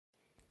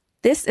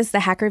This is the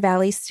Hacker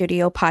Valley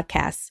Studio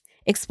podcast,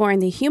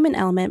 exploring the human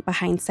element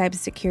behind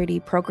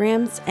cybersecurity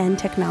programs and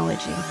technology.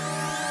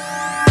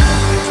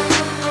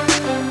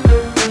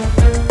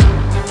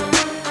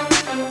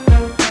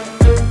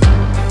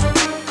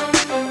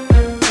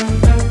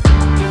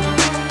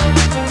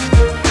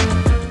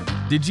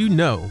 Did you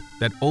know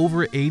that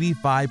over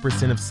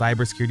 85% of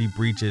cybersecurity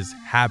breaches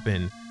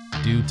happen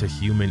due to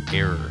human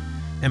error?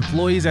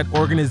 Employees at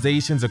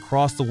organizations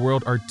across the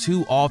world are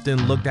too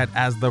often looked at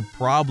as the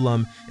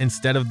problem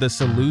instead of the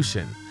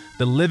solution.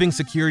 The Living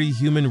Security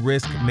Human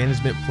Risk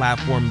Management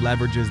Platform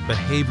leverages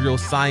behavioral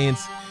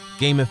science,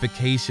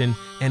 gamification,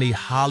 and a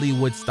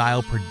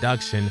Hollywood-style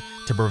production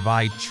to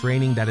provide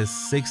training that is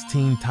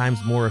 16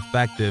 times more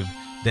effective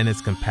than its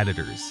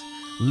competitors.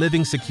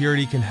 Living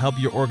Security can help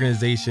your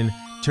organization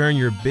turn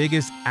your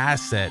biggest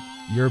asset,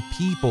 your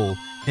people,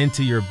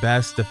 into your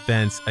best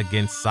defense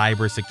against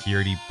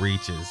cybersecurity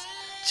breaches.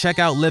 Check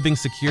out Living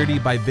Security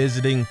by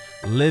visiting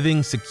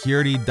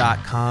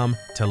livingsecurity.com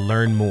to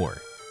learn more.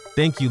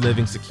 Thank you,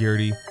 Living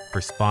Security, for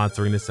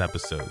sponsoring this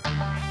episode.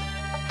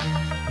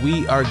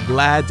 We are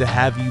glad to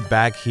have you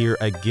back here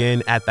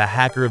again at the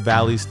Hacker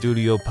Valley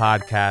Studio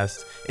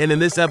podcast. And in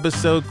this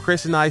episode,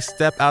 Chris and I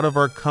step out of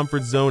our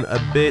comfort zone a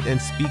bit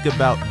and speak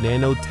about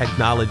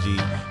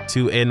nanotechnology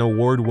to an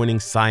award-winning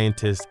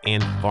scientist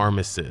and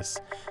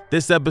pharmacist.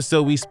 This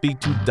episode, we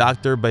speak to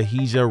Dr.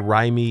 Bahija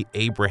Raimi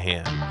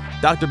Abraham.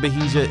 Dr.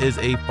 Bahija is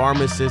a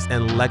pharmacist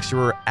and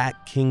lecturer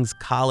at King's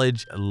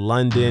College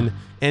London,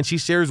 and she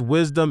shares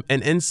wisdom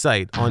and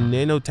insight on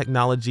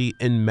nanotechnology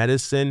in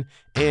medicine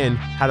and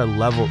how to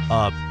level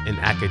up in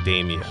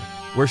academia.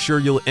 We're sure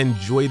you'll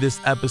enjoy this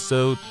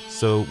episode,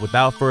 so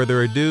without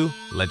further ado,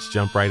 let's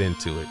jump right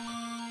into it.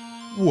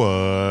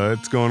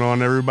 What's going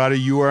on, everybody?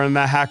 You are in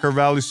the Hacker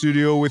Valley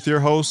Studio with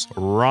your hosts,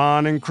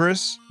 Ron and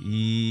Chris.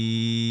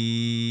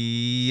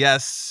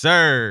 Yes,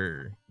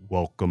 sir.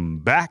 Welcome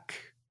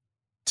back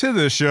to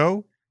the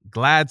show.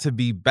 Glad to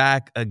be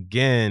back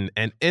again.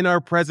 And in our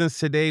presence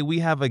today, we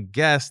have a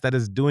guest that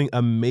is doing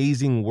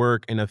amazing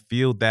work in a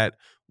field that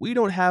we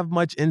don't have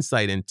much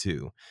insight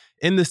into.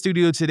 In the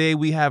studio today,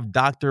 we have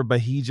Dr.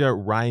 Bahija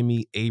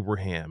Raimi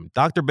Abraham.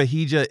 Dr.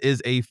 Bahija is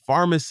a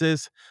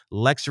pharmacist,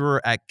 lecturer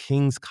at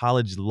King's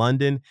College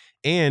London,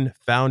 and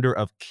founder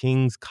of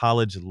King's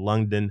College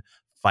London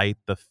Fight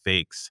the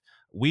Fakes.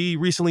 We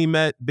recently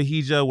met,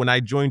 Bahija, when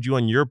I joined you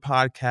on your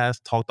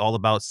podcast, talked all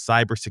about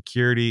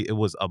cybersecurity. It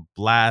was a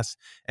blast.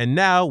 And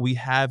now we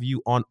have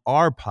you on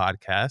our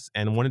podcast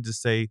and wanted to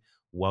say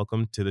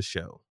welcome to the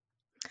show.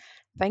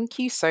 Thank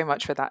you so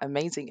much for that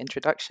amazing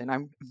introduction.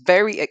 I'm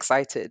very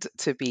excited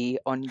to be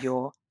on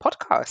your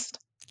podcast.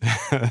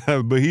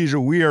 Bahija,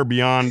 we are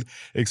beyond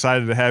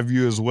excited to have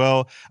you as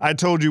well. I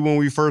told you when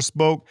we first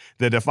spoke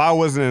that if I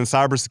wasn't in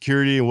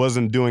cybersecurity and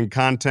wasn't doing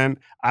content,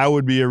 I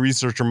would be a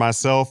researcher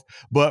myself.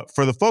 But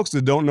for the folks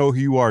that don't know who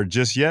you are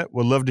just yet,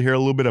 would love to hear a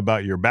little bit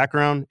about your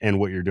background and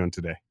what you're doing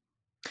today.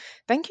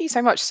 Thank you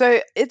so much.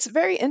 So it's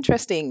very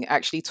interesting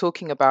actually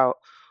talking about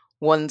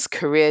one's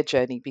career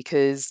journey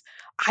because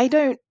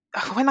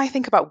when I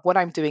think about what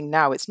I'm doing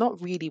now, it's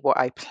not really what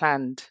I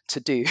planned to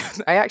do.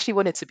 I actually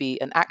wanted to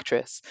be an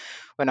actress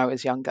when I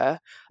was younger.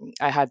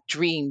 I had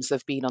dreams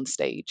of being on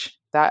stage.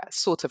 That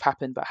sort of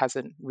happened, but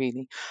hasn't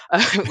really.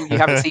 You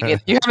haven't seen me.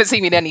 You haven't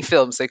seen me in any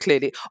film, so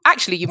clearly,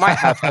 actually, you might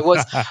have. I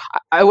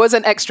was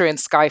an extra in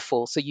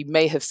Skyfall, so you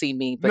may have seen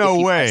me. But no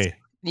way.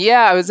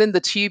 Yeah, I was in the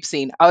tube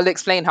scene. I'll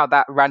explain how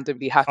that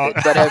randomly happened.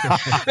 But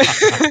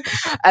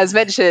as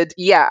mentioned,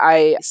 yeah,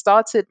 I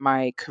started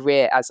my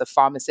career as a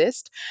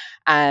pharmacist.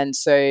 And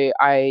so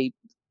I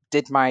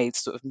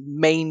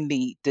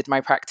mainly did my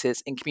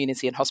practice in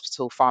community and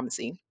hospital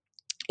pharmacy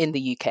in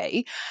the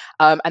UK.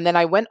 And then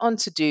I went on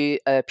to do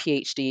a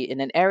PhD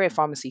in an area of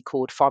pharmacy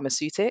called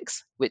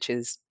pharmaceutics, which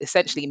is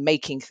essentially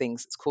making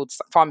things. It's called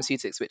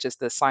pharmaceutics, which is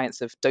the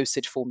science of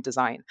dosage form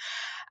design.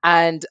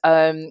 And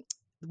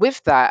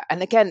with that,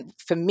 and again,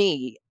 for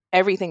me,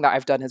 everything that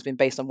I've done has been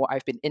based on what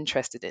I've been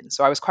interested in.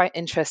 So I was quite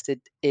interested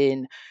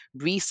in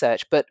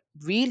research, but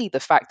really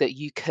the fact that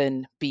you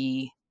can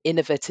be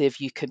innovative,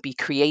 you can be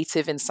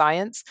creative in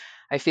science.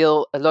 I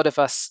feel a lot of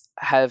us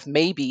have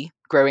maybe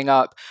growing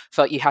up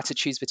felt you had to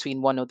choose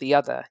between one or the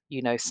other,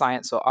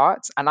 science or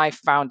arts. And I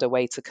found a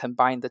way to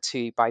combine the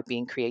two by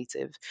being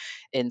creative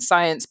in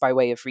science by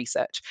way of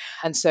research.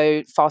 And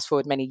so fast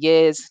forward many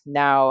years,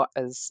 now,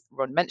 as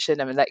Ron mentioned,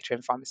 I'm a lecturer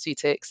in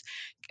pharmaceutics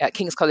at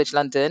King's College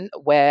London,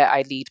 where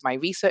I lead my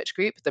research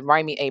group, the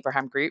Raimi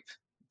Abraham Group.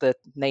 The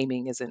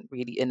naming isn't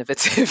really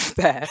innovative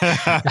there.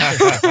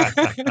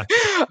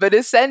 But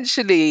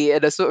essentially,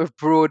 in a sort of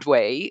broad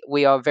way,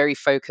 we are very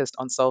focused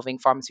on solving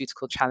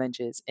pharmaceutical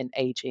challenges in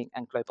aging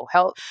and global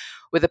health,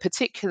 with a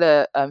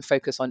particular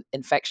focus on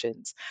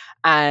infections.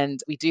 And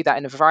we do that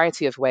in a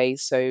variety of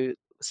ways. So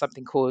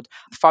something called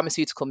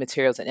pharmaceutical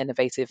materials and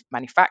innovative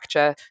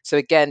manufacture. So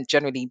again,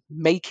 generally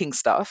making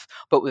stuff,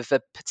 but with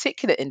a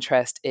particular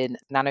interest in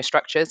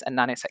nanostructures and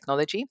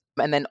nanotechnology.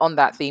 And then on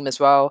that theme as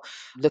well,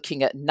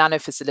 looking at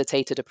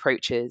nano-facilitated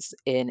approaches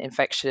in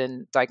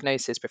infection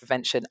diagnosis,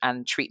 prevention,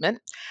 and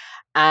treatment.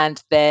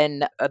 And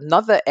then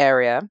another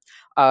area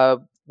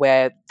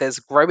where there's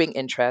growing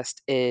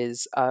interest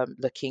is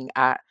looking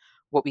at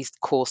what we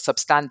call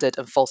substandard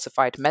and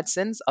falsified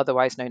medicines,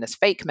 otherwise known as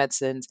fake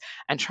medicines,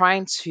 and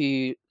trying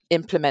to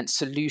implement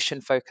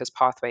solution focused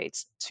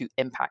pathways to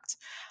impact.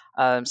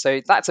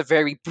 So that's a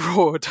very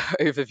broad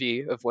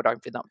overview of what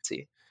I've been up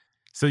to.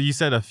 So you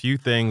said a few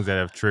things that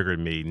have triggered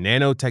me: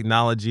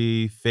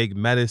 nanotechnology, fake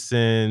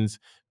medicines,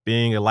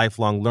 being a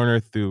lifelong learner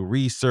through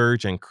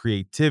research and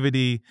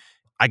creativity.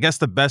 I guess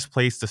the best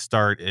place to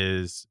start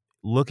is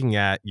looking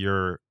at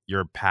your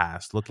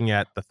past, looking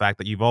at the fact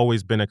that you've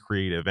always been a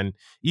creative. And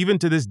even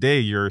to this day,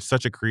 you're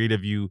such a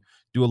creative. You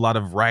do a lot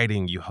of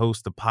writing. You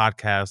host a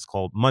podcast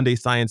called Monday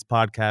Science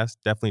Podcast.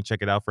 Definitely check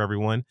it out for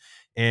everyone.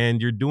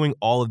 And you're doing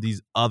all of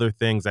these other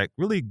things that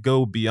really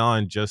go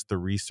beyond just the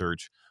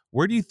research.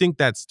 Where do you think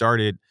that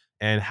started,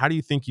 and how do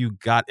you think you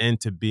got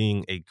into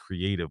being a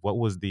creative? What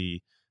was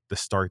the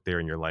start there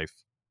in your life?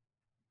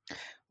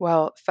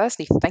 Well,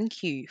 firstly,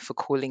 thank you for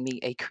calling me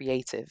a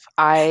creative.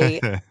 I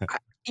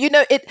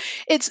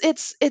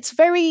it's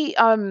very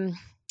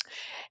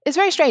it's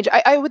very strange.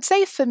 I would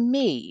say for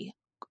me,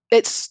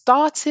 it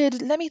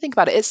started, let me think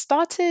about it. It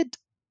started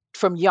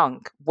from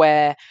young,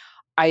 where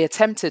I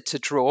attempted to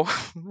draw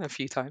a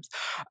few times,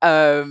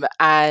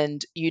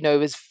 and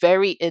was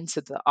very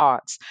into the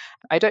arts.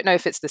 I don't know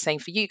if it's the same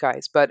for you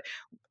guys, but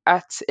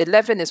at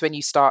 11 is when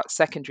you start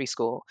secondary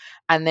school,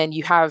 and then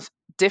you have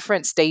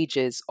different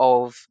stages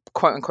of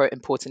quote unquote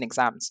important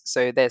exams.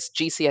 So there's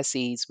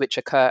GCSEs, which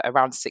occur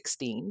around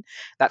 16.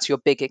 That's your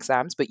big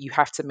exams, but you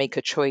have to make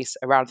a choice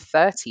around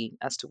 13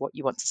 as to what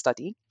you want to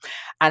study.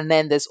 And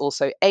then there's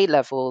also A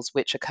levels,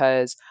 which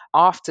occurs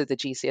after the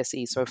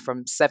GCSE, so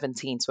from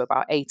 17 to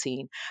about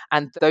 18.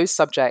 And those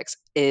subjects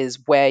is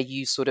where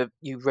you sort of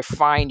you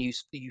refine, you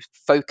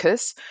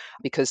focus,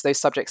 because those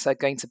subjects are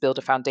going to build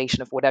a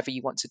foundation of whatever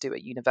you want to do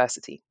at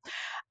university.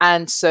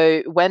 And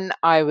so when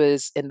I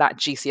was in that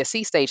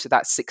GCSE stage, so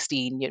that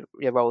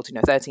 16-year old,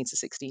 13 to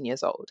 16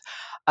 years old,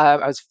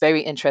 I was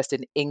very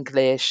interested in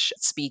English,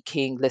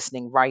 speaking,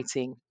 listening,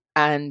 writing.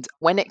 And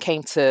when it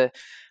came to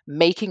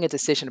making a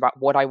decision about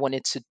what I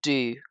wanted to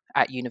do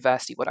at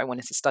university, what I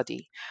wanted to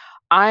study,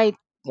 I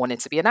wanted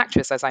to be an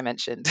actress, as I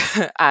mentioned.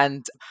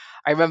 And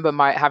I remember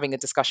having a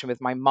discussion with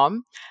my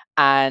mum.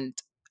 And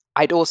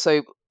I'd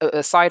also,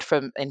 aside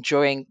from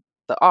enjoying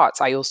the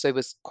arts, I also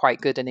was quite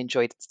good and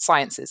enjoyed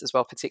sciences as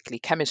well, particularly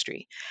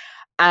chemistry.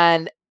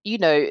 And,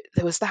 there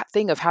was that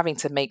thing of having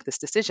to make this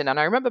decision. And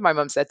I remember my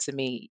mum said to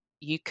me,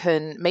 you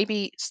can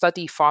maybe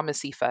study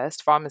pharmacy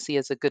first. Pharmacy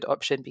is a good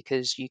option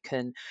because you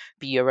can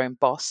be your own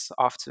boss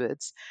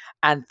afterwards.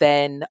 And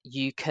then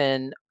you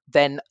can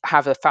then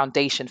have a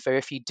foundation for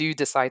if you do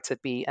decide to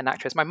be an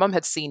actress. My mum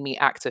had seen me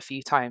act a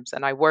few times,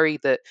 and I worry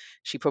that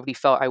she probably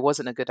felt I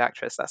wasn't a good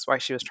actress. That's why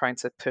she was trying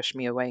to push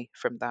me away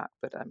from that.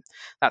 But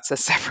that's a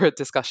separate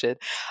discussion.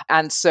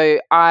 And so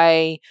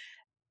I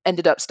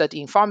ended up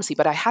studying pharmacy,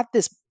 but I had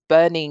this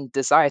burning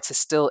desire to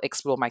still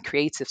explore my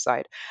creative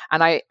side.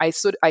 And I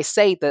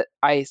say that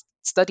I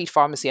studied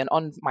pharmacy, and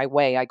on my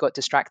way I got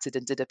distracted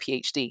and did a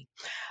PhD,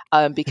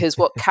 because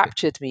what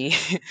captured me,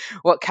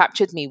 what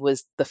captured me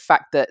was the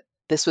fact that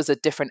this was a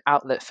different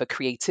outlet for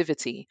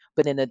creativity,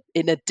 but in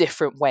a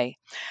different way.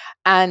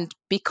 And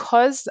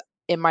because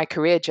in my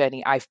career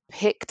journey, I've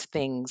picked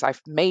things,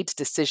 I've made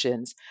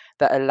decisions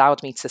that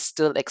allowed me to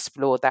still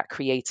explore that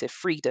creative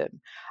freedom.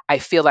 I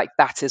feel like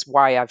that is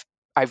why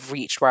I've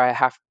reached where I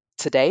have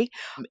today,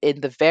 in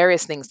the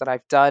various things that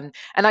I've done.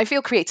 And I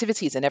feel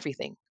creativity is in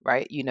everything,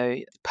 right?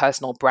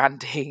 Personal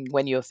branding,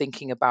 when you're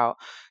thinking about,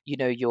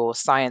 your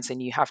science, and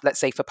you have, let's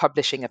say for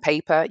publishing a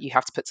paper, you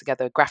have to put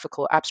together a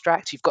graphical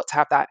abstract. You've got to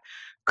have that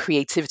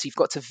creativity. You've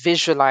got to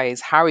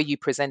visualize how are you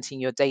presenting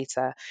your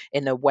data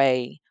in a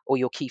way, or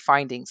your key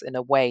findings in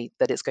a way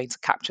that it's going to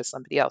capture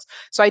somebody else.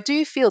 So I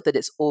do feel that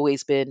it's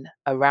always been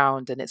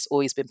around and it's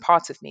always been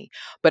part of me.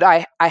 But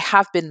I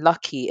have been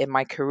lucky in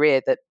my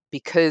career that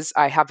because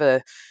I have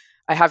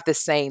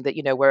this saying that,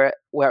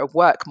 we're at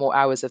work more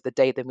hours of the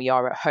day than we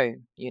are at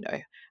home.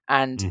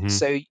 And Hmm.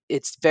 so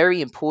it's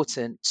very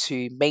important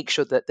to make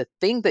sure that the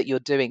thing that you're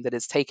doing that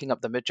is taking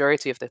up the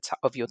majority of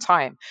of your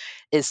time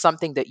is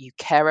something that you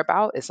care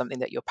about, is something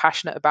that you're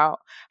passionate about,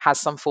 has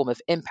some form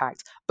of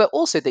impact, but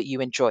also that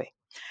you enjoy.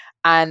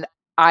 And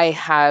I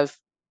have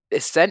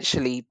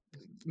essentially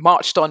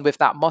marched on with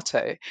that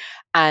motto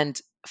and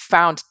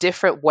found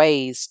different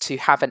ways to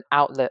have an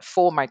outlet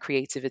for my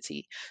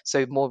creativity.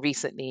 So, more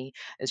recently,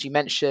 as you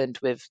mentioned,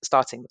 with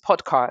starting the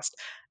podcast,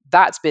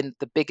 that's been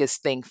the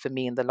biggest thing for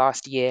me in the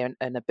last year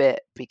and a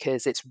bit,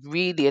 because it's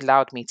really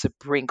allowed me to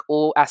bring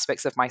all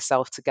aspects of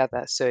myself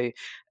together. So,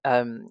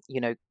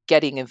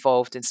 getting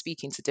involved in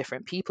speaking to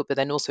different people, but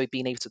then also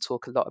being able to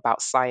talk a lot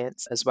about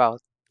science as well.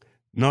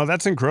 No,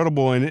 that's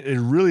incredible. And it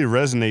really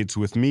resonates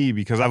with me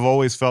because I've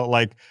always felt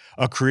like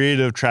a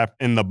creative trapped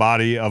in the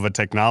body of a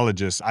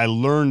technologist. I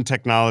learned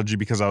technology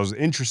because I was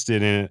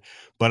interested in it,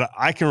 but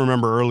I can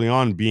remember early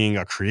on being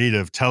a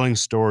creative, telling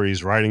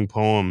stories, writing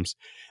poems.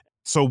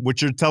 So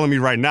what you're telling me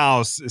right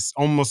now is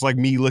almost like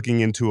me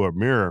looking into a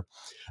mirror.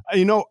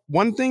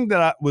 One thing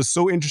that was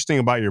so interesting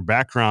about your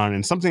background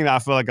and something that I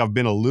feel like I've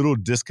been a little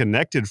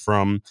disconnected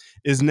from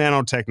is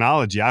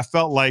nanotechnology. I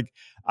felt like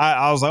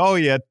I was like, oh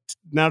yeah,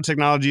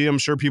 nanotechnology, I'm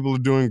sure people are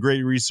doing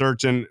great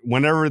research. And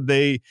whenever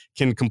they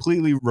can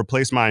completely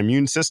replace my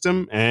immune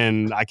system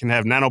and I can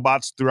have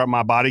nanobots throughout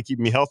my body, keep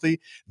me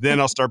healthy, then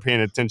I'll start paying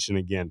attention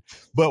again.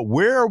 But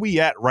where are we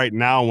at right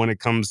now when it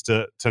comes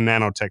to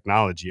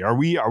nanotechnology?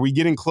 Are we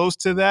getting close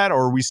to that,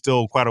 or are we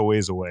still quite a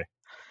ways away?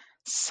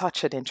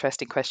 Such an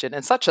interesting question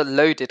and such a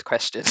loaded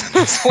question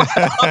as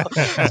well.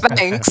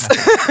 Thanks.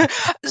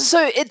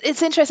 So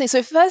it's interesting.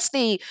 So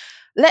firstly,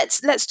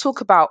 let's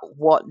talk about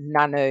what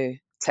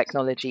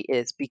nanotechnology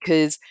is,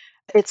 because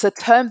it's a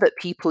term that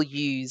people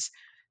use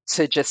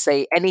to just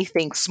say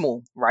anything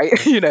small, right?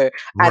 And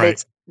Right.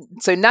 it's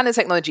so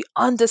nanotechnology,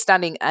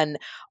 understanding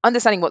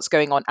what's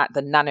going on at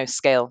the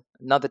nanoscale,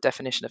 another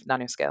definition of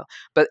nanoscale.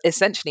 But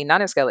essentially,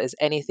 nanoscale is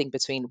anything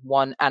between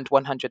 1 and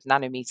 100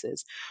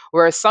 nanometers.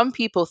 Whereas some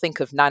people think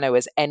of nano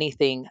as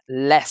anything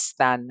less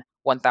than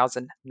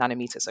 1000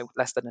 nanometers, so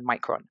less than a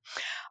micron.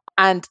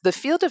 And the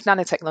field of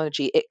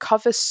nanotechnology, it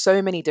covers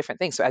so many different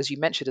things. So, as you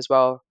mentioned as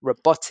well,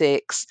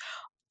 robotics,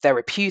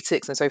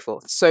 therapeutics, and so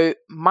forth. So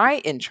my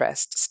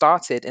interest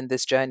started in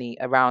this journey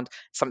around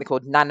something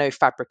called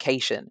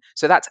nanofabrication.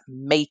 So that's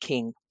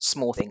making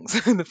small things.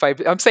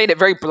 I'm saying it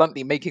very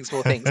bluntly, making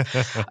small things,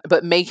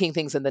 but making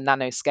things in the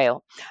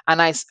nanoscale. And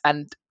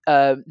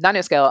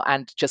nanoscale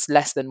and just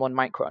less than 1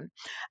 micron.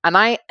 And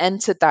I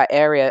entered that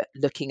area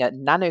looking at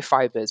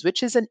nanofibers,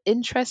 which is an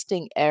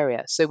interesting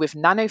area. So with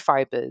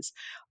nanofibers,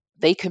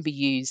 they can be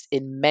used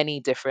in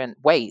many different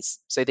ways.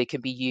 So they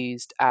can be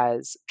used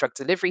as drug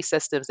delivery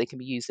systems, they can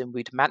be used in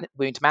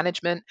wound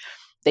management,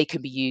 they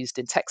can be used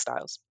in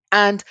textiles.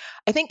 And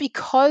I think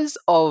because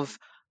of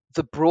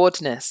the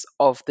broadness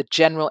of the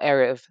general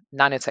area of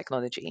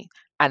nanotechnology,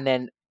 and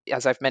then,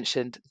 as I've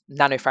mentioned,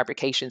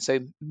 nanofabrication, so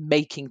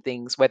making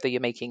things, whether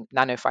you're making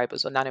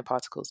nanofibers or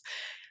nanoparticles,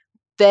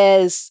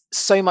 there's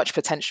so much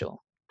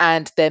potential.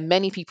 And there are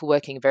many people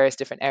working in various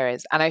different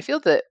areas. And I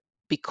feel that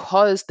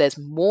because there's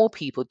more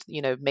people,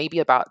 maybe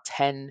about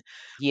 10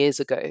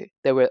 years ago,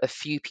 there were a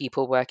few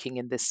people working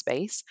in this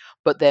space,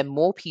 but there are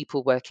more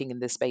people working in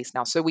this space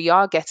now. So we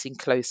are getting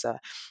closer.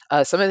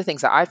 Some of the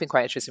things that I've been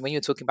quite interested in when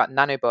you're talking about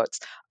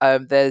nanobots,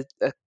 there's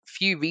a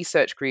few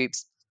research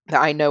groups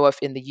that I know of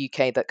in the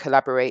UK that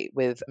collaborate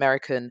with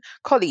American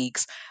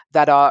colleagues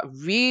that are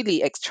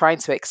really trying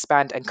to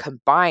expand and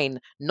combine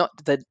not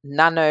the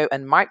nano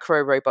and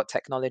micro robot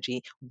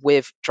technology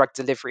with drug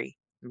delivery.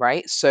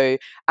 Right. So,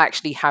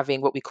 actually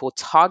having what we call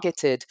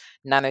targeted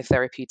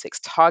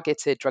nanotherapeutics,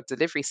 targeted drug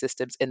delivery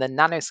systems in the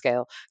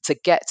nanoscale to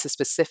get to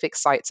specific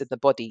sites in the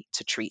body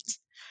to treat.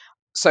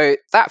 So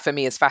that for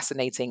me is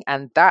fascinating,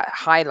 and that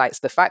highlights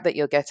the fact that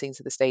you're getting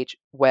to the stage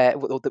where,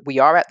 or that we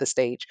are at the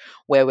stage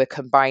where we're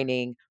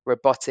combining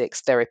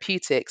robotics,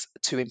 therapeutics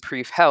to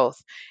improve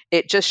health.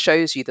 It just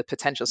shows you the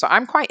potential. So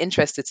I'm quite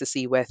interested to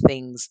see where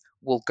things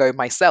will go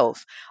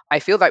myself. I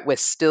feel like we're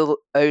still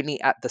only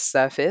at the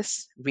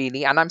surface,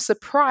 really, and I'm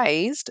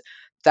surprised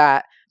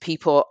that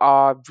people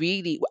are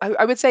really,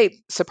 I would say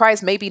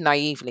surprised, maybe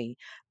naively,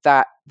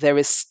 that there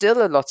is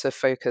still a lot of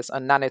focus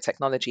on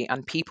nanotechnology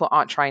and people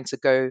aren't trying to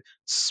go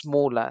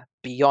smaller,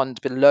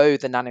 below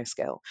the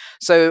nanoscale.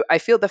 So I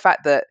feel the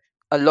fact that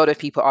a lot of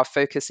people are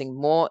focusing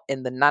more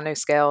in the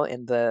nanoscale,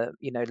 in the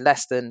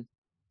less than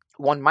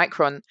 1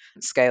 micron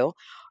scale,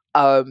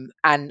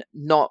 and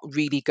not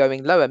really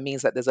going lower,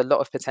 means that there's a lot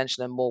of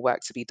potential and more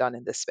work to be done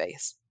in this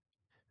space.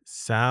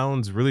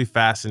 Sounds really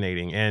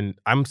fascinating. And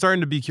I'm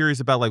starting to be curious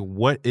about like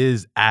what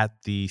is at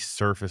the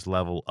surface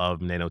level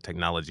of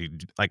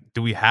nanotechnology? Like,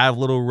 do we have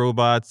little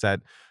robots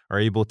that are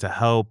able to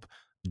help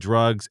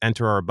drugs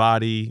enter our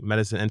body,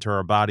 medicine enter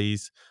our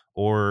bodies?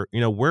 Or,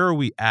 where are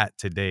we at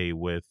today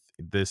with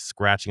this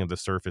scratching of the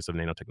surface of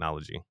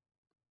nanotechnology?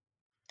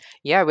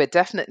 Yeah, we're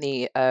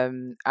definitely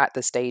at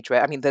the stage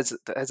where, I mean, as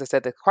I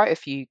said, there are quite a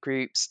few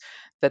groups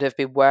that have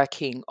been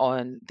working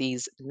on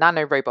these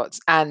nano robots.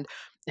 And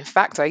in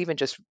fact, I even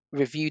just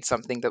reviewed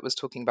something that was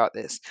talking about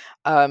this.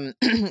 Um,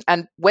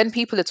 and when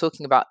people are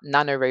talking about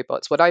nano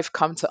robots, what I've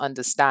come to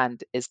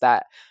understand is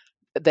that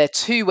there are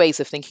two ways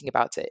of thinking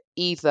about it.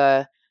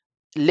 Either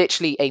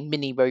literally a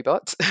mini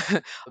robot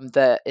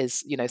that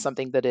is,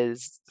 something that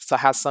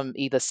has some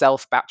either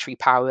self battery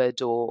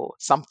powered or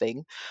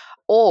something,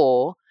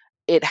 or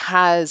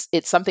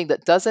it's something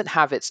that doesn't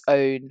have its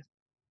own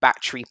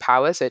battery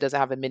power, so it doesn't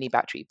have a mini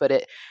battery, but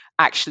it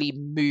actually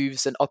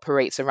moves and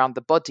operates around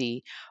the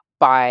body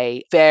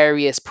by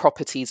various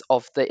properties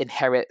of the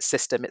inherent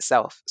system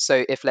itself.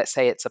 So if, let's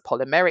say, it's a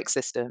polymeric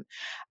system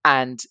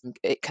and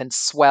it can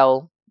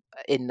swell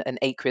in an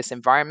aqueous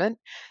environment,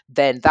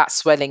 then that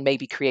swelling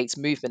maybe creates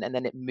movement and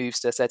then it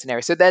moves to a certain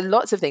area. So there are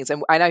lots of things,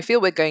 and I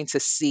feel we're going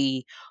to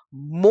see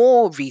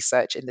more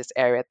research in this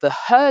area. The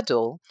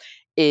hurdle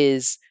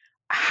is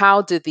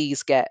how do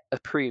these get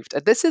approved?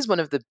 This is one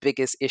of the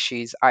biggest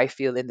issues I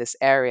feel in this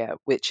area,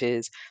 which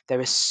is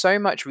there is so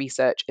much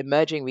research,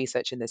 emerging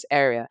research in this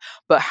area,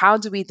 but how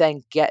do we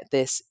then get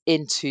this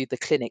into the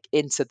clinic,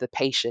 into the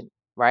patient,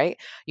 right?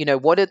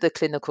 What are the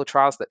clinical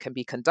trials that can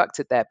be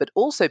conducted there? But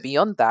also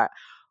beyond that,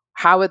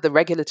 how are the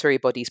regulatory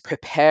bodies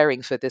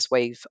preparing for this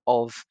wave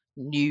of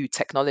new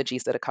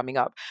technologies that are coming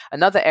up?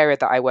 Another area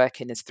that I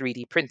work in is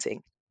 3D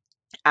printing.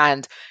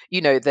 And,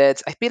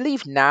 there's, I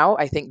believe now,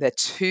 I think there are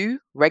two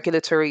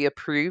regulatory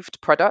approved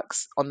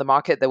products on the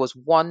market. There was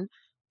one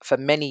for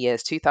many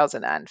years,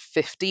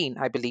 2015,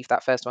 I believe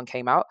that first one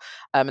came out.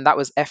 And that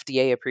was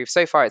FDA approved.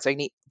 So far, it's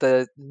only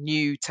the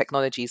new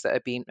technologies that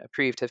have been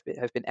approved have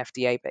been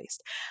FDA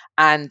based.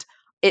 And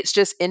it's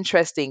just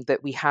interesting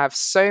that we have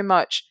so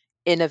much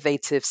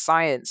innovative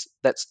science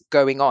that's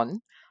going on,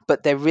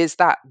 but there is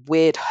that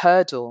weird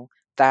hurdle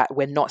that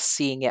we're not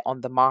seeing it on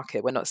the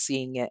market. We're not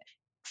seeing it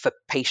for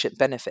patient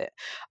benefit.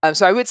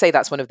 So I would say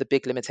that's one of the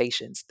big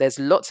limitations. There's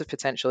lots of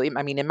potential.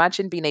 I mean,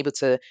 imagine being able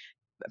to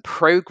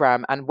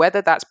program, and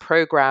whether that's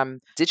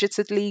program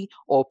digitally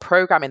or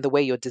program in the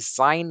way you're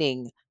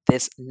designing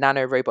this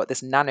nano robot,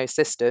 this nano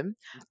system,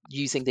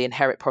 using the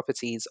inherent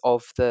properties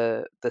of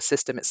the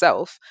system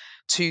itself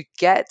to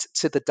get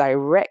to the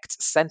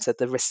direct center,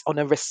 on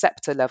a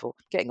receptor level.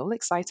 Getting all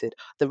excited.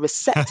 The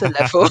receptor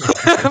level.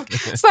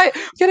 It's like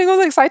getting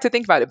all excited to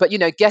think about it. But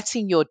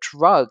getting your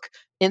drug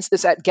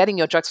getting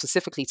your drug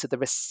specifically to the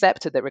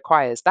receptor that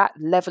requires that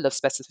level of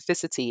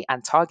specificity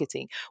and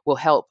targeting will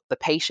help the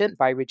patient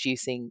by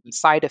reducing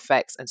side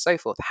effects and so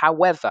forth.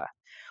 However,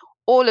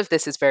 all of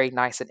this is very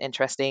nice and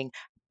interesting,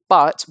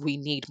 but we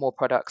need more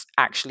products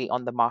actually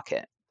on the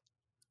market.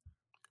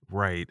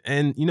 Right.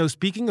 And,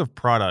 speaking of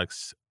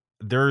products,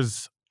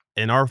 there's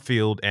in our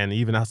field and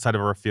even outside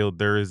of our field,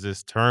 there is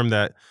this term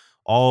that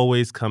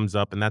always comes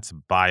up, and that's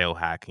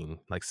biohacking.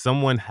 Like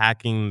someone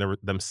hacking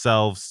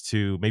themselves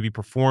to maybe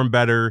perform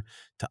better,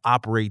 to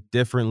operate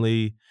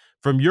differently.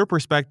 From your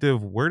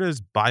perspective, where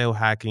does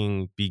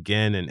biohacking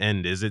begin and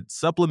end? Is it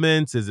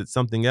supplements? Is it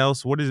something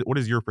else? What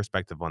is your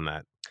perspective on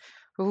that?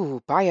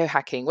 Ooh,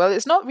 biohacking. Well,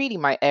 it's not really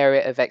my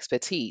area of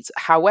expertise.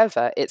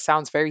 However, it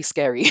sounds very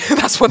scary.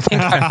 That's one thing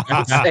I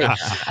would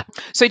say.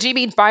 So, do you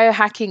mean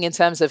biohacking in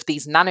terms of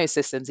these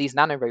nanosystems, these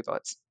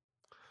nanorobots?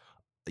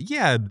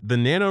 Yeah, the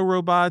nano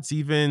robots,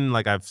 even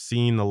like I've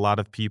seen a lot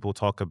of people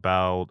talk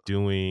about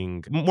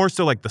doing more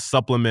so like the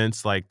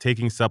supplements, like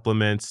taking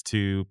supplements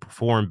to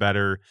perform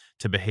better,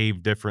 to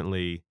behave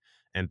differently,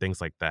 and things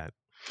like that.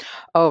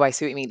 Oh, I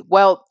see what you mean.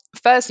 Well,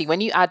 firstly,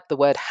 when you add the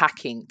word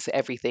hacking to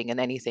everything and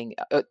anything,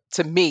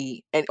 to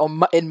me,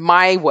 in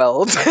my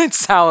world, it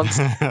sounds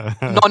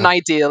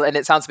non-ideal and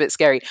it sounds a bit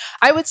scary.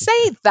 I would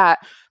say that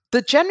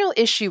the general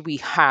issue we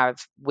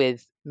have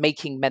with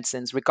making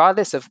medicines,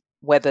 regardless of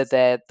whether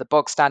they're the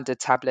bog standard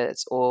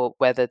tablets or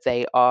whether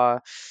they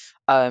are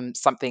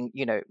something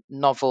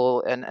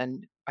novel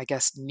and I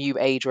guess new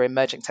age or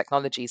emerging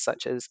technologies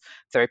such as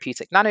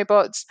therapeutic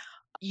nanobots,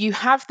 you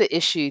have the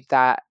issue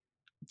that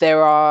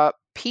there are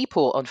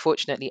people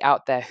unfortunately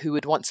out there who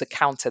would want to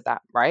counter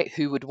that, right?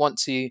 Who would want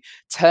to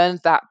turn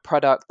that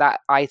product, that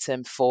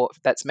item for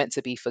that's meant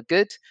to be for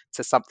good,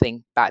 to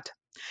something bad.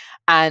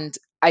 And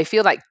I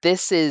feel like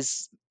this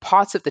is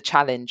part of the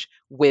challenge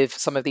with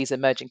some of these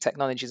emerging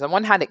technologies. On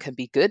one hand, it can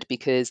be good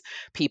because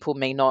people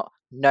may not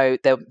know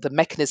the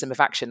mechanism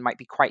of action might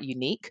be quite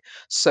unique.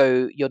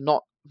 So you're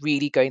not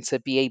really going to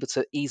be able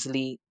to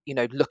easily,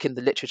 look in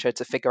the literature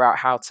to figure out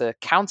how to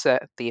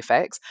counter the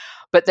effects.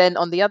 But then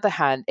on the other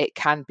hand, it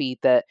can be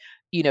that,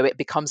 it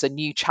becomes a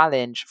new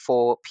challenge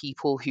for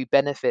people who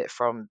benefit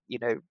from,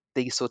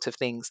 these sorts of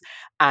things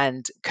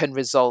and can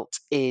result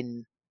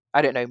in,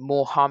 I don't know,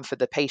 more harm for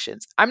the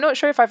patients. I'm not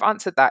sure if I've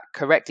answered that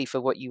correctly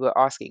for what you were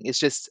asking. It's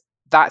just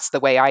that's the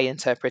way I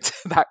interpret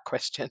that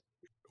question.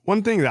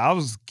 One thing that I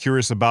was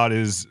curious about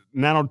is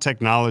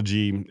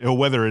nanotechnology,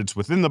 whether it's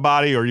within the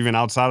body or even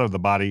outside of the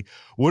body.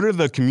 What are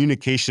the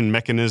communication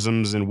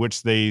mechanisms in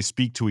which they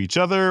speak to each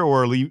other,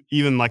 or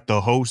even like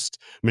the host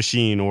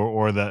machine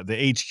or the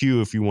HQ,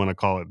 if you want to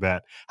call it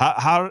that?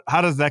 How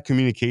does that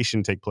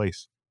communication take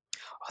place?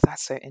 Oh,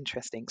 that's so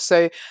interesting.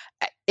 So,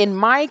 in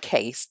my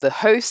case, the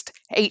host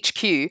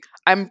HQ,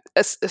 I'm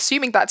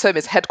assuming that term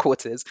is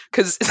headquarters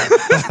because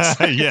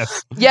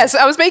Yes. yes,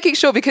 I was making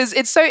sure because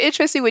it's so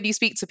interesting when you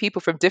speak to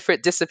people from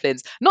different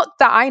disciplines. Not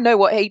that I know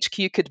what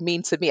HQ could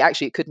mean to me.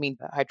 Actually, it could mean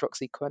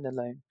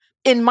hydroxyquinoline.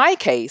 In my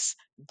case,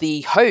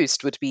 the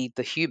host would be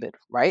the human,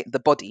 right? The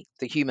body,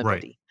 the human Right.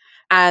 body.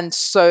 And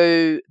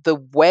so the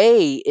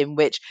way in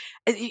which,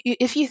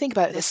 if you think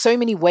about it, there's so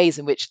many ways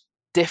in which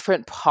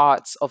different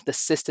parts of the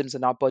systems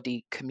in our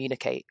body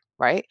communicate,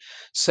 right?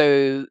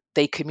 So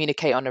they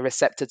communicate on a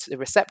receptor to the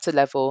receptor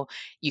level.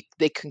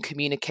 They can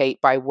communicate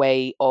by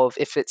way of,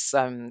 if it's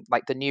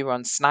like the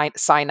neurons,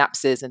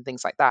 synapses and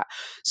things like that.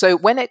 So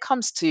when it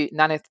comes to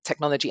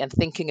nanotechnology and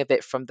thinking of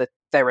it from the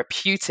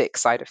therapeutic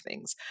side of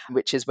things,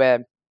 which is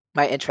where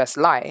my interests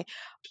lie,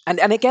 and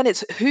again,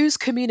 it's who's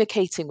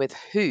communicating with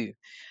who.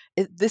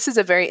 This is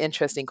a very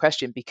interesting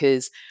question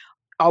because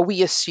are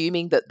we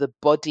assuming that the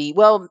body,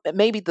 well,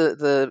 maybe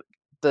the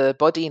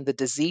body in the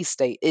disease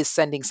state is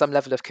sending some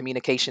level of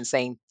communication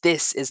saying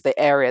this is the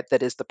area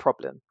that is the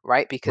problem,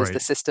 right? Because the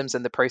Right. systems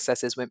and the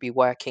processes won't be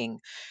working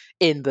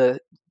in the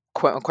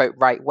quote unquote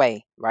right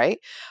way, right?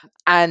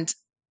 And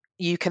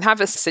you can have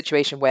a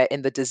situation where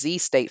in the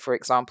disease state, for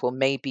example,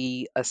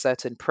 maybe a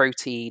certain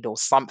protein or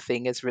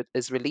something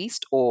is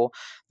released, or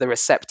the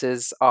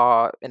receptors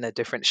are in a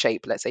different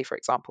shape, let's say, for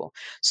example.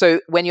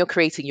 So when you're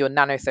creating your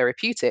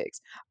nanotherapeutics,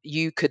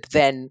 you could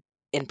then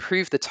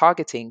improve the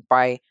targeting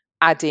by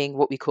adding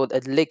what we call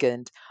a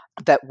ligand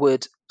that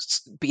would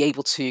be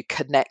able to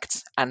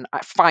connect and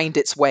find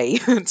its way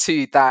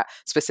to that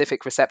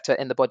specific receptor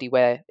in the body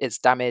where it's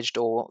damaged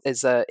or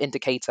is an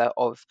indicator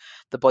of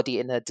the body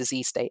in a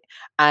disease state.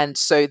 And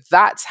so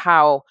that's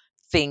how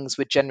things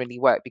would generally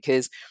work,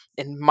 because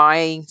in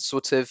my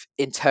sort of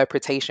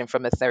interpretation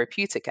from a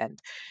therapeutic end,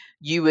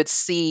 you would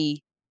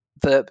see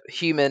the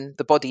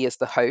body as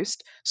the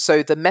host.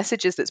 So the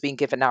messages that's being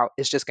given out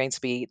is just going to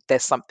be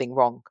there's something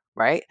wrong,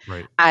 right?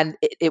 Right. And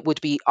it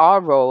would be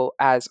our role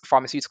as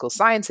pharmaceutical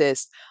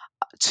scientists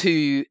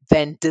to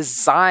then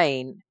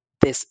design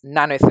this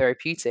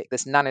nanotherapeutic,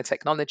 this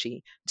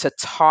nanotechnology to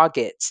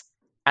target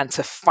and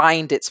to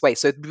find its way.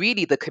 So,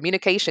 really, the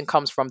communication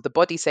comes from the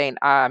body saying,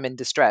 I'm in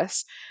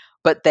distress,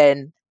 but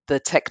then the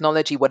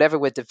technology, whatever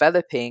we're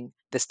developing,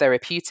 this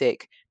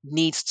therapeutic,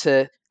 needs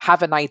to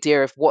have an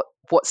idea of what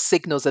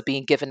signals are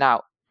being given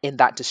out in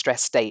that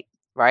distress state,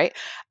 right?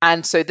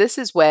 And so, this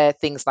is where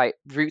things like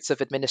routes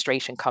of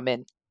administration come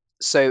in.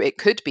 So, it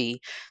could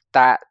be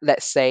that,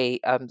 let's say,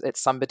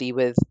 it's somebody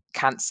with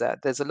cancer.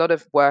 There's a lot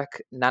of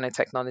work,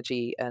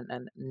 nanotechnology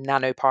and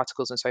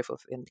nanoparticles and so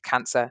forth in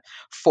cancer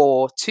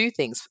for two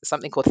things,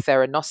 something called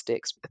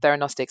theranostics.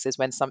 Theranostics is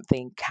when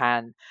something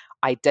can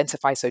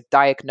identify, so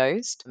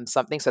diagnosed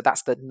something, so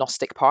that's the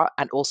gnostic part,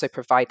 and also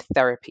provide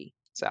therapy.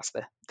 So that's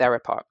the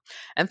thera part.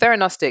 And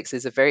theranostics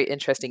is a very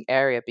interesting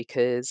area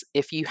because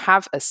if you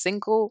have a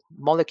single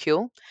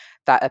molecule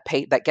that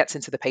gets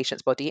into the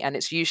patient's body, and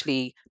it's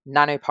usually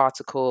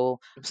nanoparticle,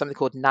 something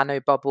called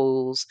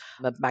nanobubbles,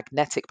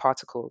 magnetic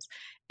particles.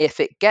 If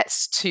it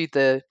gets to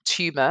the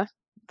tumor,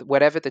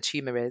 whatever the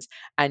tumor is,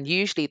 and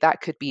usually that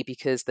could be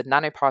because the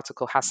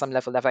nanoparticle has some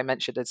level, as I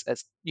mentioned,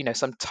 as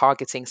some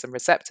targeting, some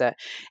receptor,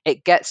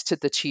 it gets to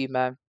the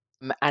tumor.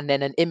 And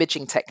then an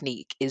imaging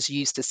technique is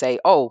used to say,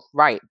 oh,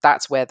 right,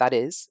 that's where that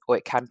is, or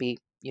it can be,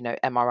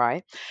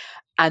 MRI.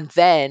 And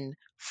then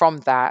from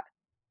that,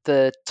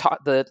 the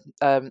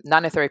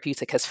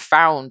nanotherapeutic has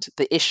found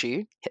the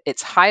issue.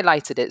 It's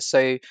highlighted it,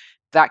 so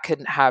that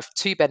can have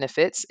two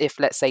benefits. If,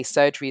 let's say,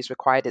 surgery is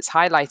required, it's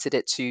highlighted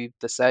it to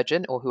the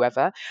surgeon or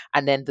whoever,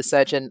 and then the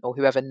surgeon or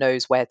whoever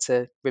knows where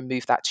to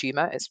remove that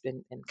tumor. It's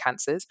in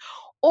cancers.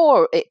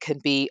 Or it can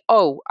be,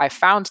 oh, I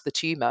found the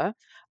tumor.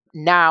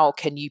 Now,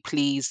 can you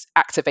please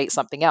activate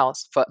something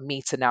else for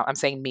me to now? I'm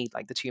saying me,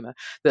 like the tumor,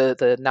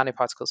 the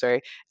nanoparticle,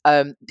 sorry.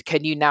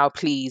 Can you now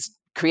please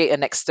create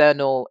an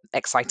external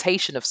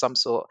excitation of some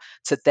sort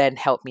to then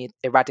help me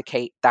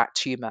eradicate that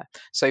tumor?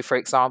 So, for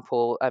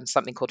example,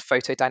 something called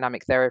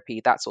photodynamic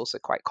therapy, that's also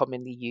quite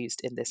commonly used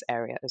in this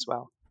area as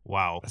well.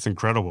 Wow, that's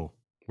incredible.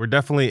 We're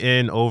definitely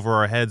in over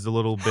our heads a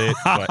little bit,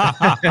 but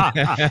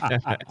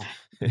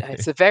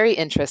It's a very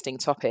interesting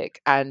topic.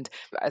 And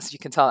as you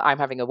can tell, I'm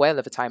having a whale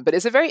of a time, but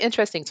it's a very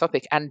interesting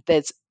topic. And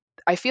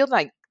I feel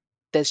like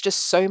there's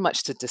just so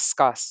much to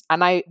discuss.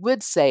 And I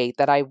would say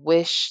that I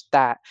wish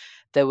that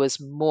there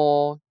was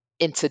more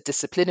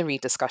interdisciplinary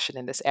discussion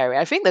in this area.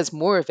 I think there's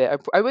more of it.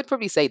 I would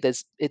probably say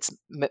it's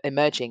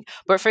emerging.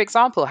 But for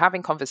example,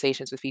 having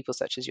conversations with people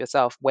such as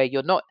yourself, where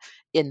you're not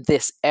in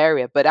this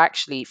area, but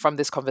actually from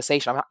this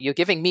conversation, you're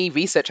giving me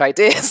research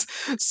ideas.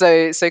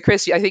 So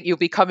Chris, I think you'll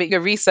be becoming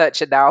a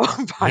researcher now.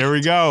 There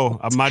we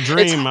go. My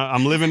dream.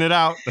 I'm living it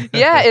out.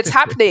 Yeah, it's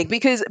happening,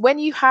 because when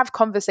you have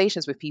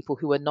conversations with people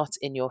who are not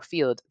in your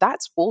field,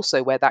 that's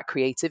also where that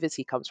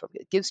creativity comes from.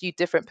 It gives you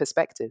different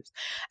perspectives.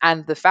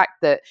 And the fact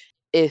that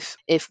if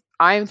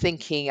I'm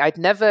thinking, I'd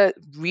never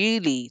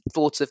really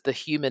thought of the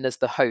human as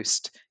the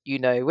host,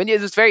 when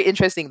it was very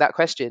interesting, that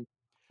question.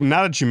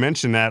 Now that you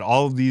mention that,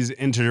 all of these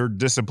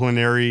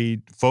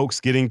interdisciplinary folks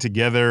getting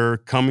together,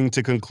 coming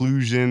to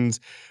conclusions,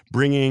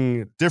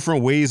 bringing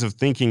different ways of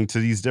thinking to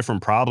these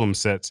different problem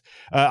sets.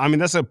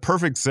 That's a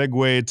perfect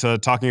segue to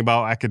talking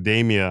about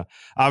academia.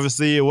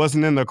 Obviously, it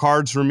wasn't in the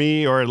cards for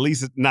me, or at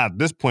least not at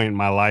this point in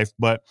my life,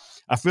 but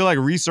I feel like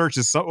research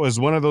is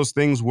one of those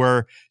things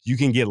where you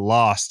can get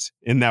lost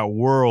in that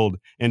world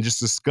and just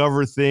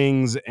discover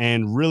things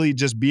and really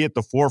just be at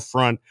the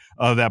forefront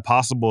of that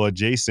possible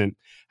adjacent.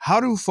 How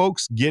do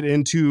folks get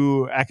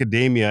into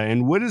academia,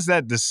 and what is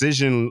that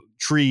decision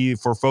tree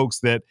for folks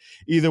that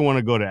either want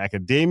to go to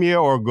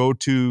academia or go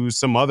to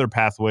some other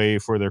pathway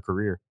for their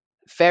career?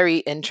 Very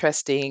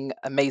interesting,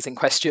 amazing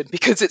question,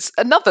 because it's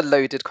another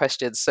loaded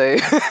question. So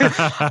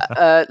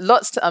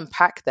lots to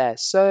unpack there.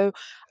 So,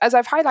 as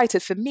I've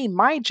highlighted, for me,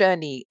 my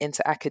journey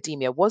into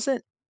academia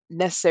wasn't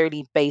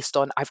necessarily based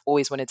on I've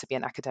always wanted to be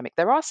an academic.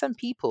 There are some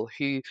people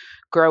who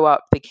grow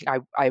up thinking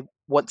I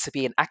want to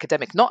be an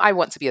academic. Not I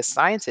want to be a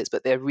scientist,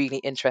 but they're really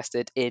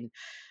interested in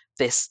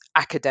this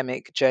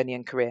academic journey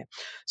and career.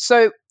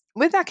 So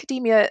with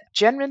academia,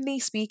 generally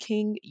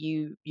speaking,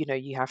 you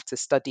have to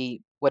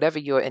study whatever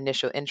your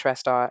initial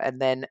interests are, and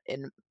then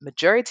in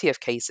majority of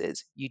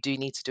cases you do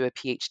need to do a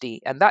PhD.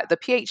 And that the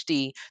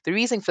PhD, the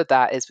reason for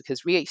that is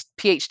because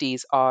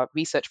PhDs are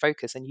research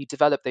focused and you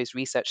develop those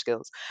research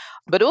skills.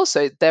 But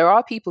also there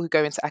are people who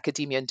go into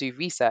academia and do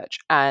research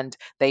and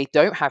they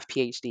don't have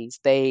PhDs.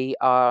 They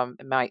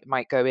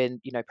might go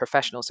in,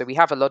 professional. So we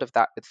have a lot of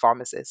that with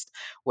pharmacists,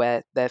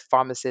 where they're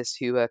pharmacists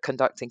who are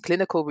conducting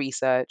clinical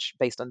research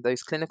based on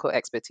those clinical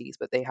expertise,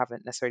 but they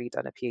haven't necessarily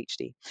done a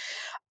PhD.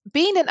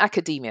 Being in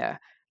academia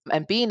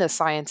and being a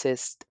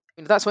scientist,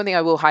 that's one thing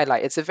I will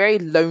highlight. It's a very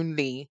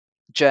lonely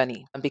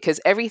journey, and because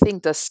everything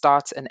does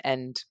start and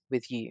end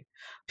with you.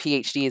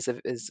 PhD is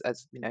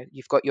as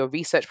you've got your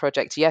research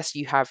project. Yes,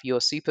 you have your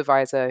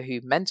supervisor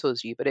who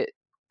mentors you, but it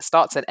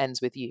starts and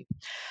ends with you.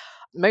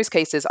 Most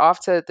cases,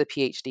 after the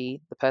PhD,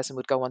 the person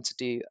would go on to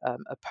do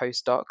a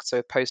postdoc, so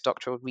a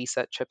postdoctoral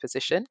researcher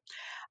position.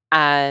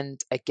 And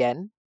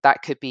again,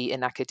 that could be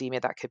in academia,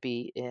 that could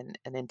be in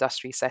an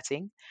industry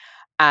setting.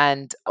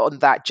 And on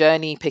that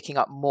journey, picking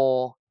up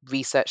more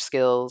research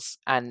skills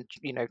and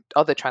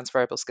other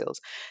transferable skills.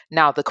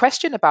 Now, the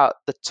question about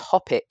the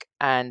topic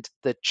and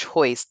the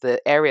choice, the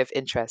area of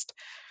interest,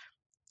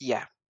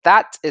 yeah,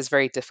 that is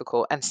very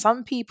difficult. And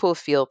some people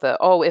feel that,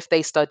 oh, if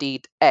they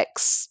studied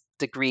X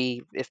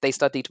degree, if they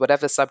studied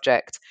whatever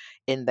subject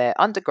in their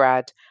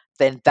undergrad,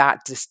 then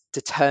that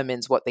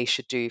determines what they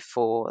should do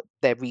for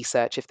their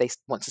research if they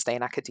want to stay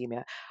in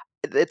academia.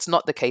 It's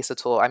not the case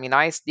at all. I mean,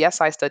 I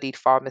studied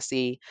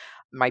pharmacy.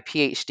 My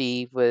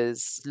PhD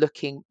was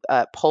looking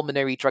at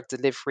pulmonary drug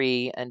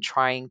delivery and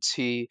trying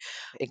to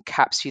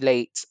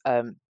encapsulate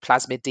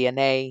plasmid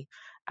DNA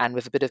and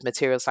with a bit of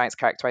material science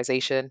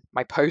characterization.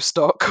 My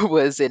postdoc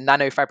was in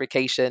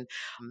nanofabrication.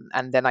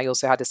 And then I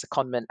also had a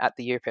secondment at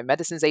the European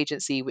Medicines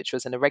Agency, which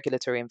was in a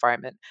regulatory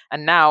environment.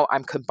 And now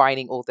I'm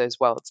combining all those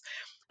worlds.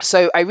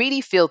 So I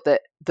really feel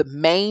that the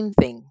main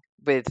thing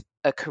with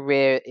a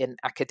career in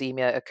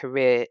academia, a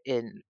career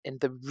in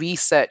the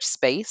research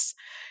space,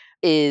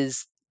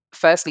 is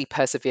firstly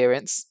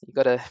perseverance. You've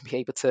got to be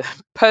able to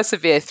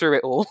persevere through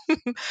it all.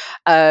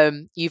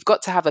 You've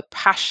got to have a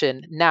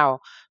passion.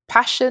 Now,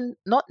 passion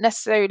not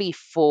necessarily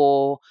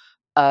for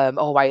I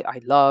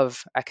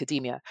love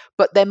academia,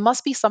 but there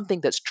must be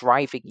something that's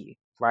driving you,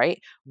 right?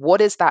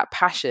 What is that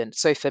passion?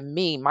 So for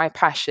me, my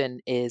passion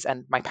is,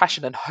 and my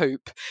passion and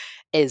hope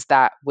is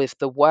that with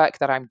the work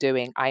that I'm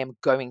doing, I am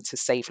going to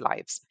save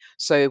lives.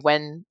 So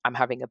when I'm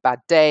having a bad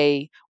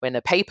day, when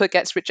a paper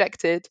gets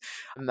rejected,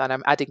 and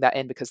I'm adding that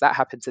in because that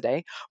happened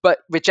today, but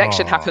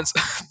rejection Oh, happens.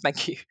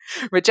 Thank you.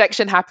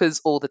 Rejection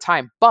happens all the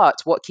time.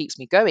 But what keeps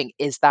me going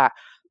is that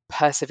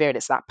perseverance,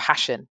 it's that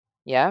passion.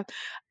 Yeah.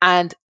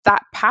 And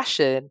that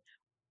passion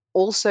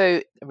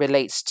also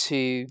relates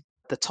to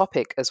the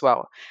topic as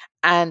well.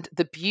 And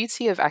the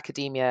beauty of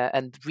academia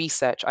and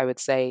research, I would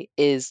say,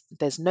 is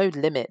there's no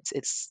limit.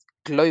 It's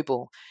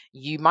global.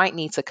 You might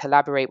need to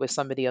collaborate with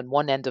somebody on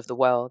one end of the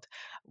world,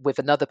 with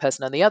another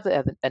person on the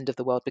other end of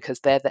the world, because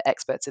they're the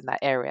experts in that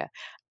area.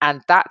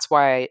 And that's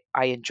why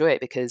I enjoy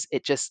it, because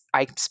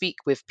I speak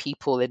with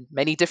people in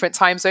many different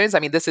time zones. I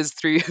mean, this is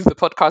through the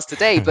podcast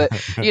today, but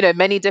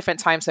many different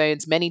time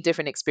zones, many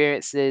different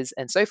experiences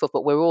and so forth.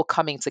 But we're all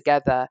coming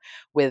together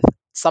with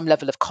some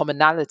level of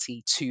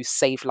commonality to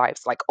save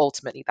lives. Like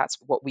ultimately, that's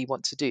what we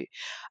want to do.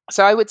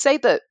 So I would say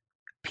that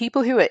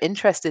people who are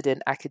interested in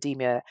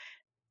academia,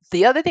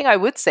 the other thing I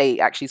would say,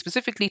 actually,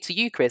 specifically to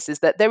you, Chris, is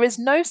that there is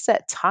no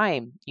set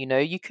time.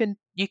 You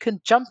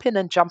can jump in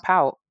and jump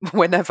out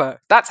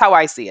whenever. That's how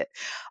I see it.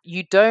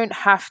 You don't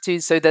have to.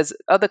 So there's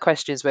other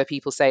questions where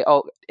people say,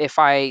 "Oh, if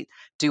I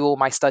do all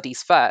my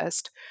studies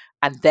first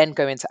and then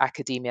go into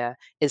academia,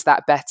 is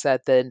that better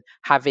than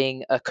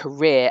having a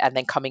career and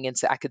then coming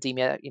into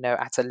academia,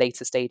 at a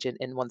later stage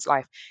in one's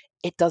life?"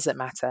 It doesn't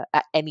matter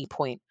at any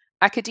point.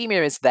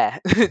 Academia is there.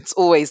 It's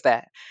always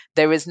there.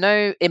 There is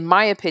no, in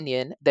my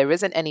opinion, there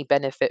isn't any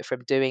benefit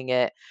from doing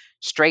it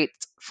straight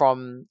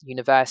from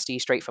university,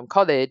 straight from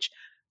college,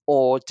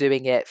 or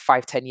doing it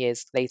 5, 10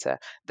 years later.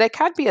 There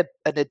can be an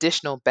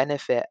additional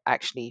benefit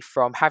actually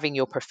from having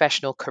your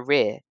professional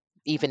career,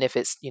 even if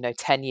it's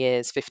 10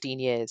 years, 15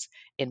 years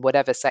in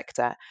whatever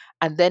sector,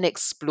 and then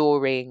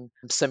exploring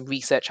some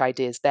research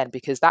ideas then,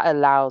 because that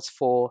allows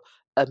for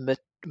a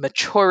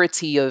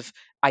maturity of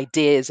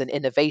ideas and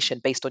innovation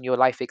based on your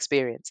life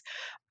experience.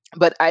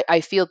 But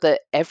I feel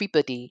that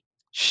everybody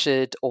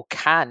should or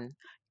can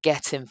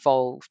get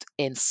involved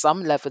in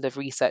some level of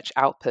research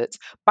output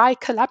by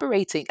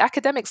collaborating.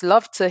 Academics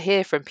love to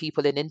hear from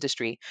people in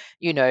industry.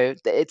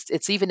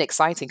 It's even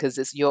exciting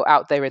because you're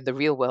out there in the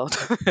real world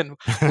and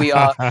we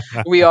are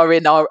we are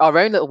in our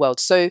own little world.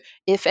 So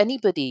if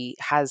anybody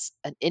has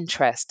an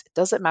interest, it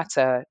doesn't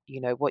matter,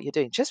 what you're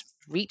doing, just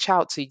reach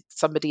out to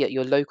somebody at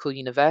your local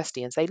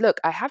university and say, look,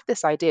 I have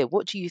this idea.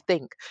 What do you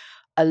think?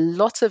 a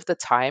lot of the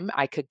time,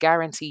 I could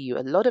guarantee you,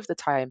 a lot of the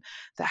time,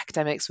 the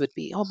academics would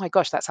be, oh my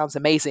gosh, that sounds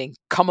amazing.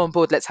 Come on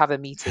board, let's have a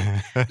meeting.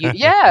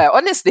 Yeah,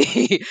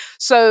 honestly.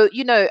 So,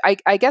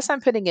 I guess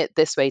I'm putting it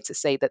this way to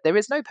say that there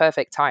is no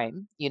perfect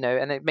time,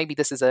 and maybe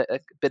this is a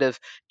bit of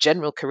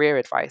general career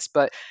advice,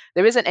 but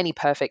there isn't any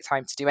perfect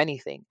time to do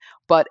anything.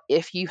 But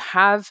if you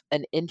have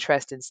an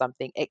interest in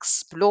something,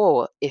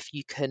 explore if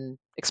you can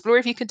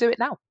do it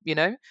now,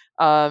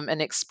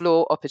 and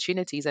explore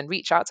opportunities and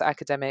reach out to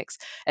academics,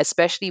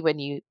 especially when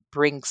you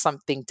bring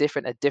something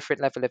different, a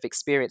different level of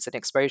experience and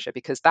exposure,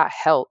 because that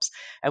helps.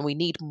 And we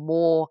need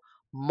more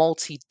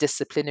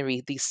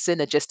multidisciplinary, these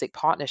synergistic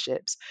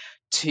partnerships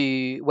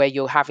to where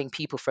you're having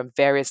people from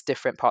various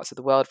different parts of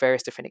the world,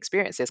 various different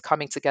experiences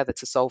coming together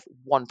to solve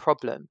one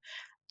problem.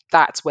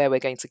 That's where we're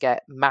going to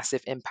get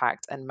massive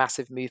impact and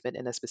massive movement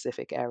in a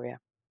specific area.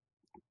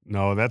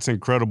 No, that's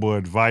incredible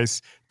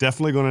advice.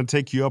 Definitely going to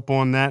take you up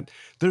on that.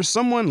 There's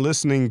someone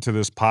listening to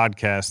this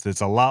podcast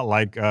that's a lot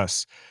like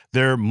us.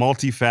 They're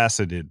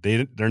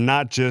multifaceted. They're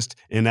not just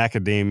in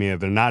academia.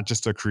 They're not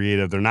just a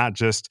creative. They're not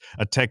just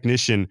a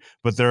technician,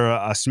 but they're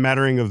a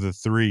smattering of the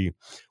three.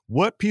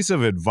 What piece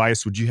of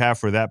advice would you have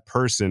for that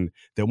person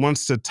that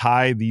wants to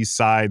tie these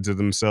sides of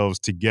themselves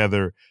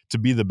together to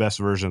be the best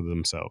version of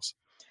themselves?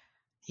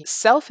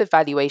 Self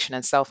evaluation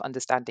and self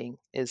understanding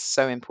is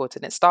so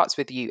important. It starts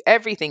with you.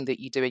 Everything that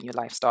you do in your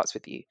life starts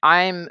with you.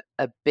 I'm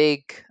a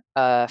big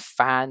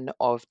fan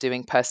of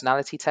doing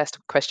personality test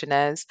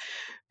questionnaires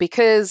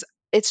because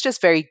it's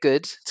just very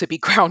good to be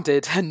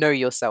grounded and know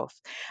yourself.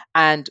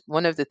 And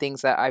one of the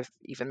things that I've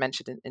even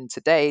mentioned in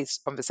today's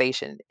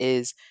conversation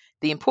is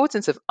the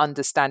importance of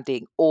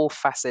understanding all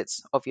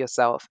facets of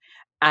yourself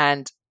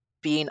and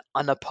being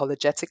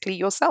unapologetically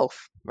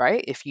yourself,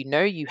 right? If you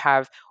know you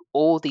have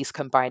all these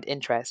combined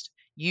interests,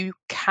 you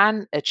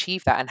can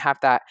achieve that and have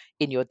that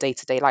in your day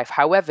to day life.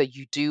 However,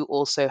 you do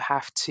also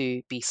have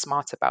to be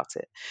smart about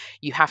it.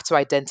 You have to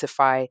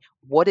identify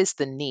what is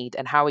the need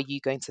and how are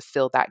you going to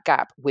fill that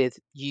gap with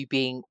you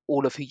being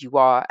all of who you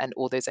are and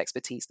all those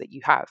expertise that you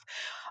have.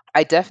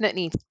 I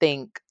definitely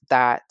think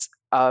that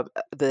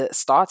the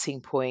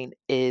starting point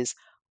is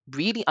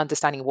really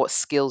understanding what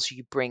skills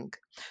you bring.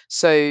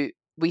 So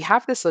we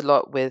have this a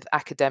lot with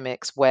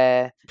academics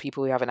where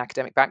people who have an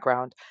academic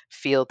background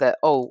feel that,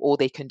 oh, all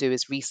they can do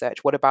is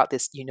research. What about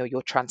this,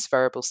 your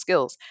transferable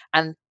skills?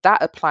 And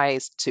that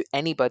applies to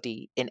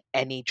anybody in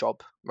any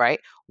job, right?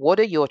 What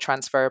are your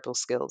transferable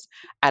skills?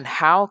 And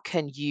how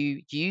can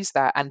you use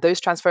that? And those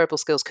transferable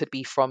skills could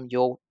be from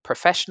your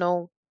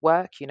professional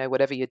work,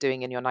 whatever you're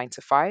doing in your 9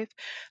 to 5.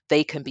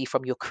 They can be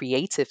from your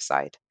creative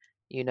side,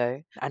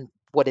 and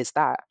what is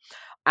that?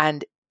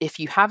 And if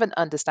you have an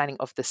understanding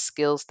of the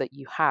skills that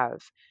you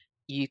have,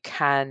 you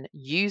can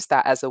use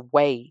that as a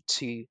way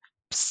to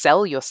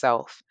sell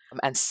yourself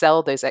and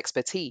sell those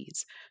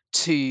expertise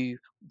to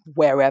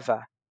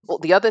wherever. Well,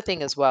 the other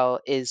thing as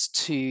well is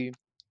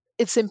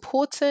it's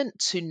important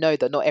to know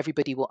that not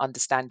everybody will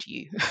understand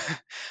you.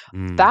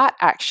 Mm. That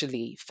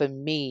actually, for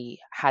me,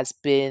 has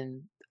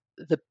been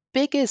the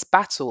biggest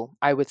battle,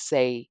 I would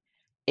say,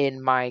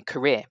 in my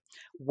career,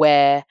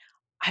 where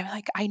I'm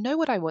like, I know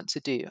what I want to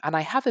do, and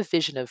I have a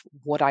vision of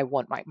what I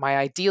want, my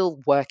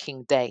ideal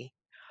working day.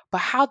 But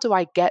how do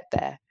I get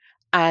there?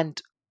 And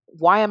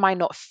why am I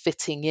not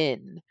fitting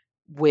in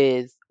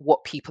with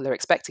what people are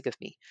expecting of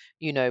me?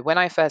 When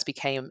I first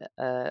became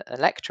a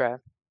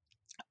lecturer,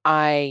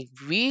 I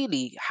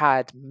really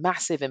had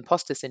massive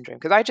imposter syndrome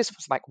because I just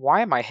was like,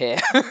 why am I here?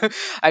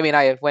 I mean,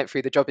 I went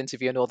through the job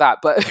interview and all that,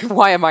 but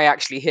why am I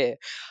actually here?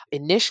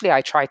 Initially,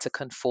 I tried to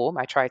conform,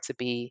 I tried to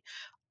be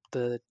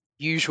the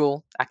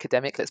usual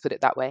academic, let's put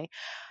it that way.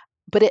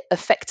 But it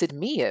affected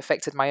me, it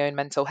affected my own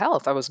mental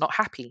health. I was not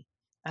happy.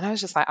 And I was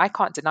just like, I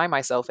can't deny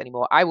myself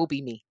anymore. I will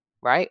be me,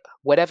 right?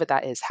 Whatever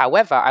that is.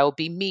 However, I will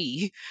be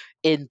me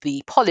in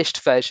the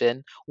polished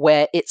version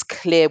where it's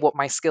clear what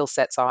my skill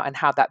sets are and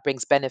how that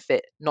brings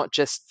benefit, not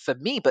just for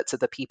me, but to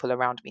the people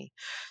around me.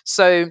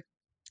 So,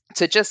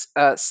 to just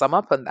sum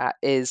up on that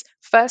is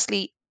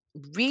firstly,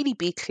 really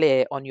be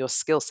clear on your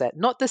skill set,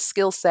 not the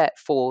skill set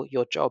for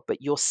your job,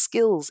 but your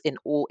skills in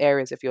all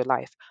areas of your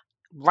life.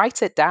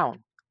 Write it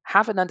down.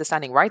 Have an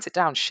understanding, write it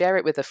down, share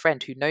it with a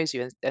friend who knows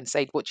you and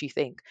say, what do you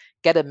think?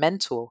 Get a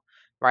mentor,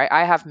 right?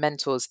 I have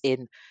mentors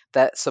in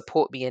that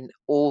support me in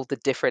all the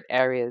different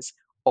areas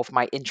of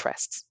my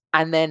interests.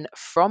 And then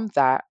from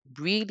that,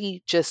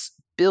 really just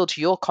build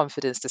your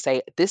confidence to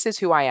say, this is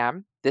who I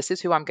am, this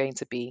is who I'm going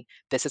to be,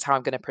 this is how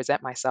I'm going to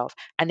present myself.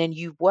 And then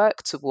you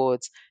work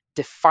towards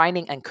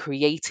defining and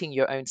creating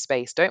your own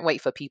space. Don't wait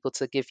for people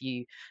to give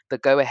you the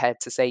go ahead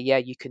to say, yeah,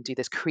 you can do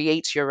this.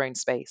 Create your own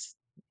space.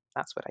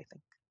 That's what I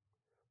think.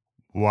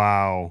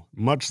 Wow.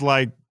 Much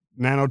like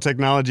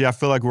nanotechnology, I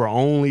feel like we're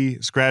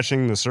only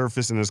scratching the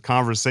surface in this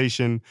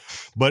conversation,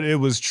 but it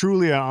was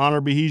truly an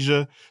honor,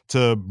 Bahija,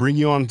 to bring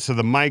you onto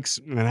the mics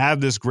and have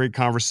this great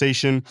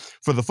conversation.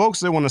 For the folks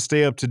that want to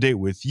stay up to date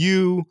with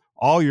you,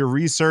 all your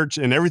research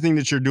and everything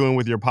that you're doing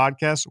with your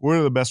podcast, what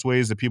are the best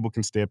ways that people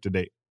can stay up to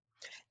date?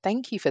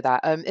 Thank you for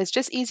that. It's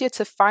just easier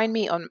to find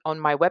me on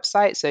my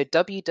website, so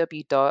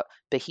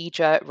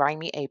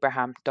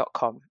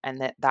www.bahijaraimiabraham.com,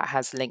 and that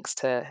has links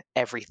to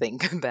everything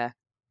there.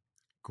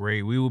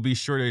 Great. We will be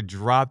sure to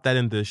drop that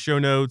in the show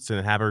notes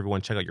and have everyone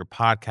check out your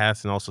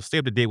podcast and also stay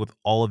up to date with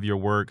all of your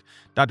work.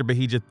 Dr.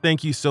 Bahija,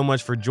 thank you so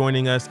much for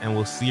joining us, and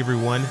we'll see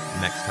everyone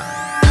next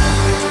time.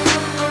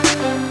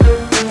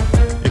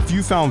 If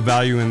you found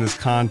value in this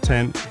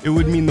content, it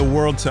would mean the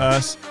world to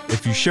us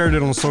if you shared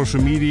it on social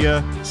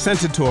media,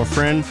 sent it to a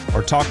friend,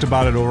 or talked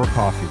about it over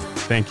coffee.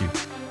 Thank you.